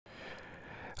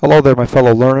Hello there, my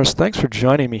fellow learners. Thanks for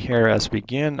joining me here as we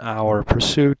begin our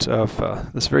pursuit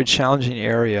of this very challenging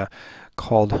area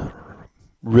called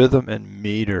rhythm and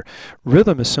meter.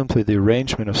 Rhythm is simply the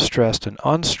arrangement of stressed and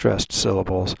unstressed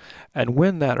syllables, and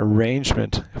when that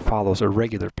arrangement follows a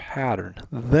regular pattern,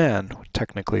 then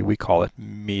technically we call it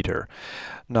meter.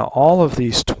 Now all of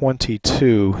these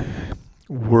 22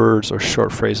 words or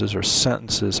short phrases or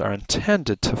sentences are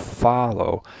intended to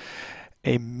follow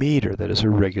a meter that is a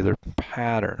regular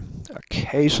pattern.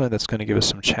 Occasionally that's going to give us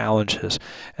some challenges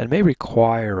and may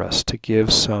require us to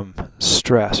give some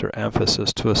stress or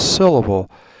emphasis to a syllable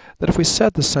that if we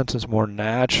said the sentence more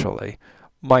naturally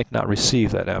might not receive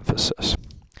that emphasis.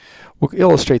 We'll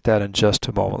illustrate that in just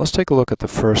a moment. Let's take a look at the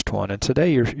first one, and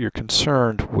today you're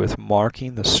concerned with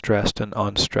marking the stressed and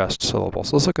unstressed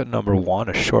syllables. Let's look at number one,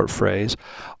 a short phrase,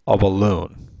 a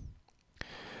balloon.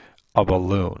 A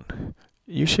balloon.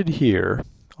 You should hear,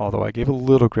 although I gave a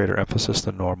little greater emphasis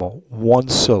than normal, one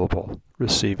syllable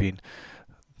receiving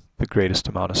the greatest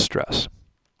amount of stress.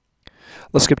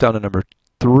 Let's skip down to number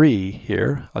three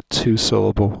here, a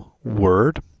two-syllable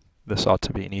word. This ought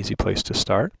to be an easy place to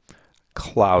start.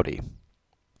 Cloudy.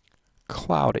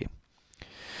 Cloudy.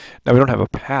 Now we don't have a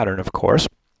pattern, of course.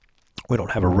 We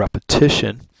don't have a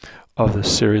repetition of the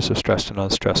series of stressed and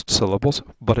unstressed syllables,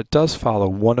 but it does follow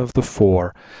one of the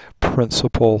four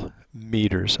principal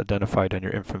meters identified on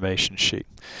your information sheet.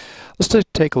 Let's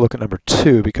take a look at number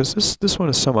two, because this one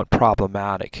is somewhat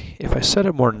problematic. If I said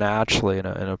it more naturally in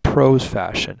a prose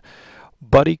fashion,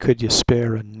 buddy, could you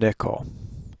spare a nickel?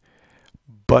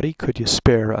 Buddy, could you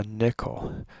spare a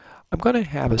nickel? I'm going to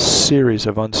have a series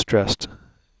of unstressed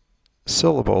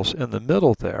syllables in the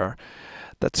middle there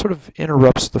that sort of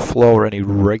interrupts the flow or any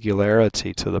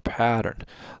regularity to the pattern.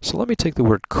 So let me take the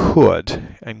word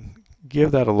could and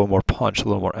give that a little more punch, a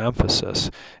little more emphasis,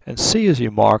 and see as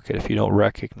you mark it if you don't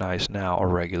recognize now a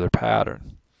regular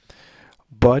pattern.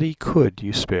 Buddy, could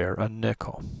you spare a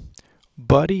nickel?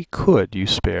 Buddy, could you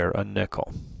spare a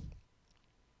nickel?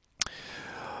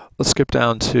 Let's skip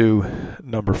down to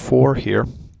number four here.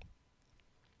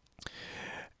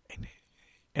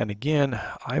 And again,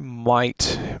 I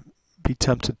might be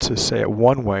tempted to say it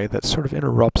one way that sort of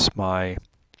interrupts my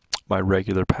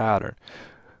regular pattern.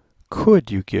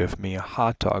 Could you give me a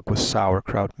hot dog with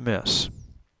sauerkraut, miss?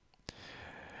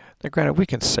 Now granted, we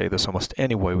can say this almost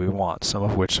any way we want, some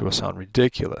of which will sound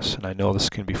ridiculous, and I know this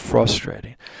can be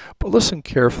frustrating. But listen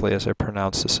carefully as I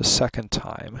pronounce this a second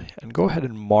time, and go ahead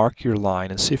and mark your line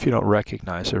and see if you don't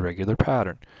recognize a regular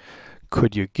pattern.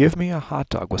 Could you give me a hot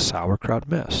dog with sauerkraut,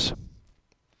 miss?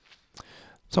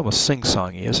 It's almost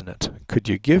sing-songy, isn't it? Could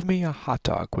you give me a hot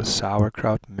dog with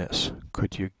sauerkraut, miss?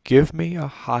 Could you give me a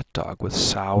hot dog with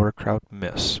sauerkraut,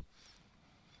 miss?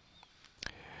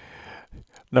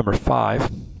 Number five,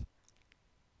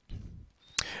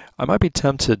 I might be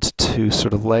tempted to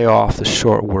sort of lay off the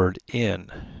short word in,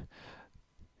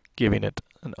 giving it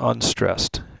an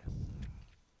unstressed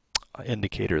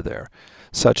indicator there,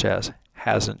 such as,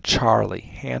 hasn't Charlie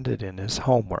handed in his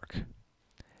homework?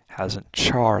 Hasn't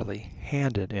Charlie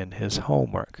handed in his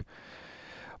homework?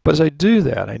 But as I do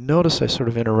that, I notice I sort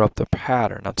of interrupt the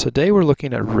pattern. Now today we're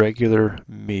looking at regular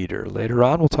meter. Later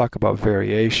on we'll talk about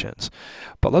variations.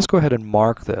 But let's go ahead and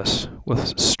mark this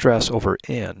with stress over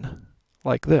in,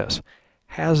 like this.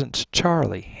 Hasn't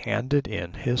Charlie handed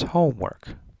in his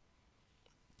homework?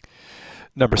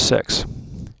 Number six.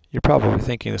 You're probably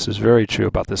thinking this is very true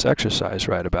about this exercise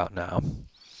right about now.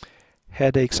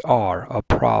 Headaches are a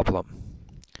problem.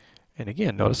 And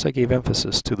again, notice I gave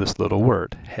emphasis to this little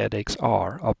word. Headaches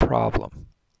are a problem.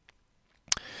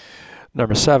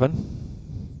 Number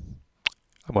seven,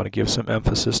 I'm going to give some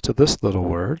emphasis to this little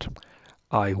word.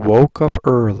 I woke up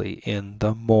early in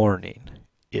the morning.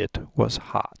 It was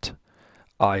hot.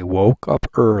 I woke up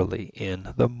early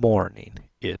in the morning.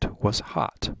 It was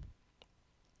hot.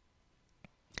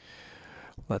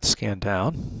 Let's scan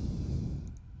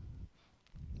down.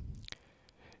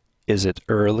 Is it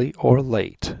early or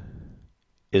late?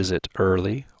 Is it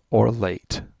early or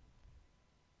late?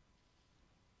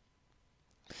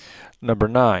 Number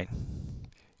nine,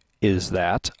 is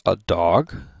that a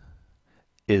dog?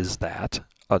 Is that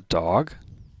a dog?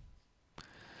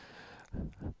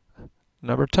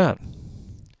 Number 10,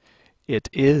 it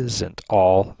isn't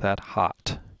all that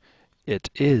hot. It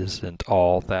isn't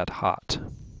all that hot.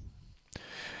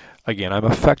 Again, I'm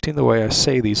affecting the way I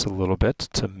say these a little bit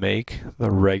to make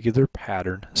the regular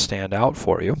pattern stand out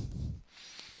for you.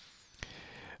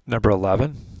 Number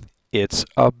 11, it's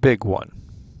a big one.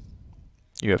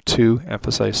 You have two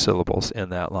emphasized syllables in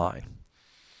that line.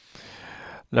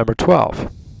 Number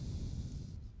 12,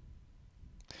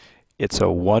 it's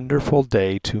a wonderful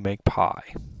day to make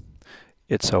pie.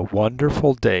 It's a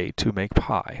wonderful day to make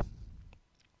pie.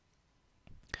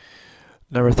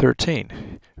 Number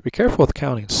 13. Be careful with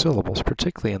counting syllables,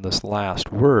 particularly in this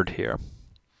last word here.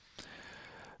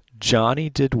 Johnny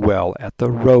did well at the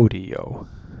rodeo.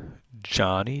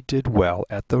 Johnny did well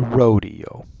at the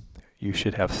rodeo. You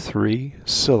should have 3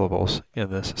 syllables in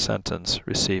this sentence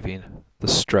receiving the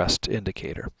stressed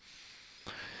indicator.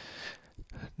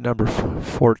 Number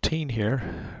 14 here,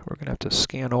 we're going to have to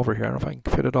scan over here. I don't know if I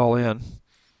can fit it all in.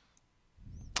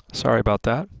 Sorry about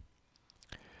that.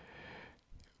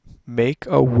 Make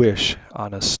a wish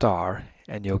on a star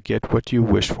and you'll get what you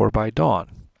wish for by dawn.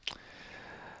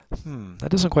 That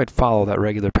doesn't quite follow that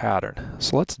regular pattern.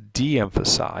 So let's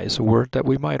de-emphasize a word that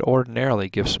we might ordinarily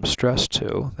give some stress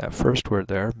to. That first word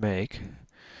there, make,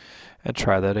 and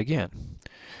try that again.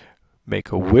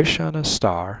 Make a wish on a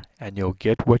star and you'll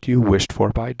get what you wished for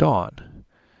by dawn.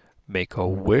 Make a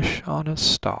wish on a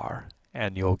star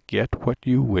and you'll get what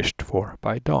you wished for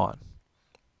by dawn.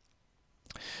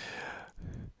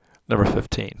 Number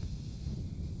 15.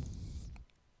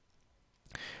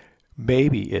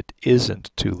 Maybe it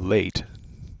isn't too late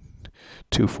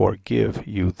to forgive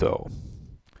you though.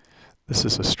 This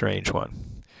is a strange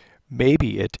one.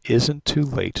 Maybe it isn't too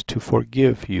late to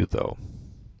forgive you though.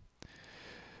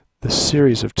 The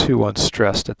series of 2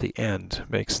 unstressed at the end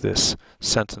makes this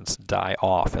sentence die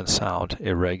off and sound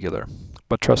irregular.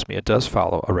 But trust me, it does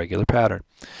follow a regular pattern.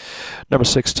 Number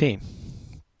 16.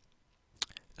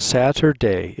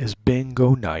 Saturday is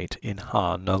bingo night in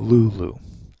Honolulu.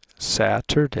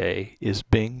 Saturday is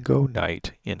bingo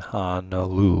night in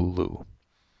Honolulu.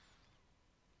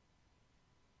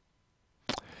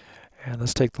 And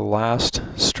let's take the last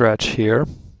stretch here.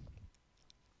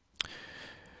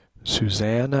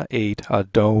 Susanna ate a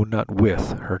donut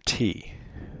with her tea.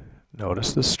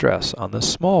 Notice the stress on the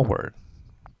small word.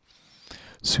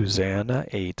 Susanna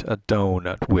ate a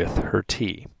donut with her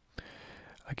tea.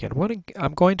 Again,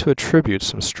 I'm going to attribute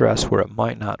some stress where it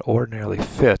might not ordinarily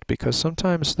fit, because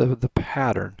sometimes the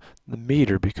pattern, the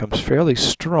meter, becomes fairly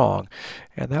strong,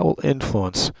 and that will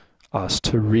influence us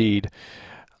to read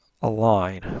a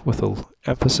line with an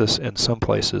emphasis in some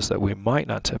places that we might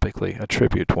not typically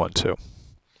attribute one to.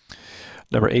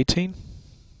 Number 18.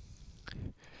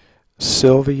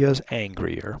 Sylvia's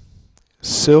angrier.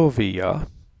 Sylvia,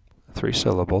 3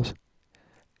 syllables,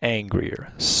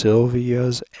 angrier.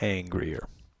 Sylvia's angrier.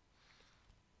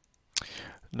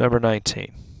 Number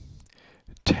 19.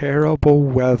 Terrible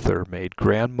weather made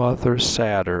grandmother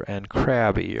sadder and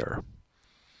crabbier.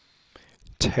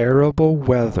 Terrible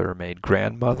weather made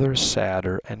grandmother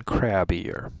sadder and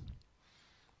crabbier.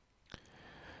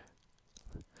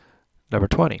 Number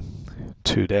 20.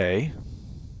 Today.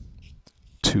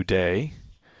 Today.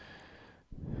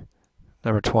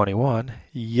 Number 21.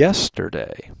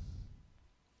 Yesterday.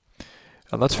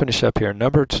 And let's finish up here.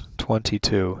 Number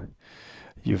 22.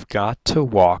 You've got to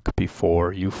walk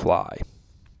before you fly.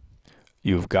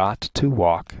 You've got to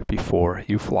walk before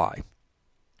you fly.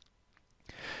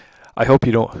 I hope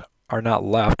you are not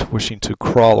left wishing to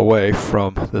crawl away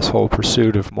from this whole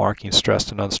pursuit of marking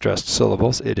stressed and unstressed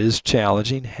syllables. It is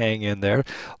challenging. Hang in there.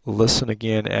 Listen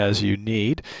again as you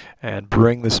need, and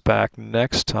bring this back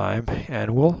next time,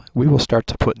 and we will start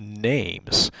to put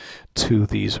names to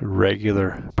these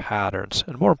regular patterns,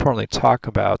 and more importantly, talk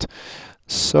about,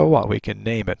 so what, we can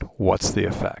name it, what's the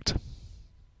effect?